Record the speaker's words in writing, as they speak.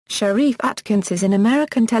Sharif Atkins is an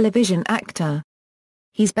American television actor.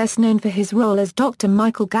 He's best known for his role as Dr.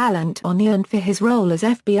 Michael Gallant on E! and for his role as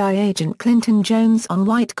FBI agent Clinton Jones on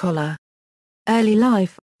White Collar. Early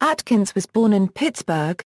life: Atkins was born in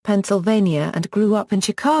Pittsburgh, Pennsylvania and grew up in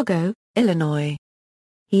Chicago, Illinois.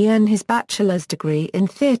 He earned his bachelor's degree in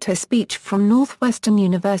theater speech from Northwestern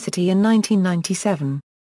University in 1997.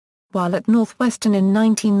 While at Northwestern in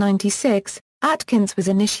 1996, Atkins was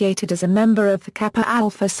initiated as a member of the Kappa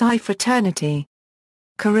Alpha Psi fraternity.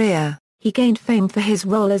 Career: he gained fame for his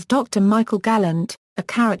role as Dr. Michael Gallant, a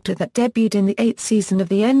character that debuted in the 8th season of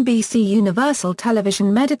the NBC Universal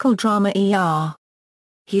television medical drama ER.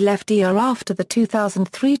 He left ER after the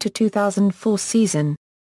 2003-2004 season.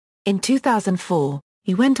 In 2004,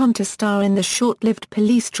 he went on to star in the short-lived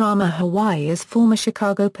police drama Hawaii as former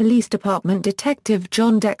Chicago Police Department Detective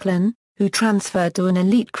John Declan, who transferred to an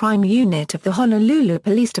elite crime unit of the Honolulu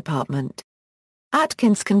Police Department.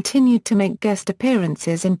 Atkins continued to make guest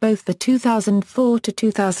appearances in both the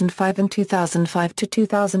 2004-2005 and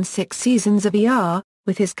 2005-2006 seasons of ER,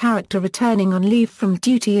 with his character returning on leave from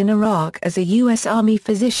duty in Iraq as a U.S. Army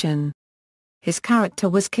physician. His character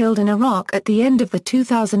was killed in Iraq at the end of the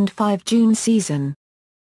 2005 June season.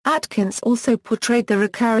 Atkins also portrayed the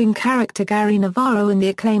recurring character Gary Navarro in the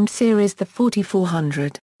acclaimed series The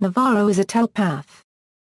 4400. Navarro is a telepath.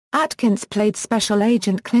 Atkins played Special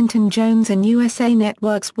Agent Clinton Jones in USA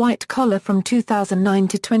Network's White Collar from 2009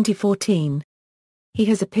 to 2014. He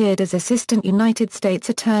has appeared as Assistant United States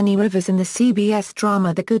Attorney Rivers in the CBS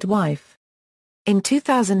drama The Good Wife. In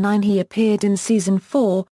 2009 he appeared in Season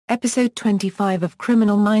 4, Episode 25 of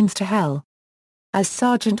Criminal Minds to Hell, as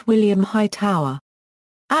Sergeant William Hightower.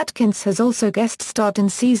 Atkins has also guest-starred in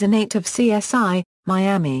Season 8 of CSI,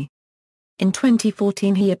 Miami. In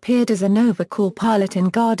 2014 he appeared as a Nova Corps pilot in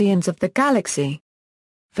Guardians of the Galaxy.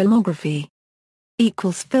 Filmography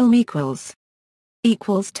 =film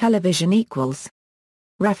 =television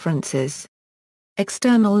References.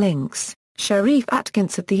 External links: Sharif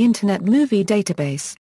Atkins at the Internet Movie Database.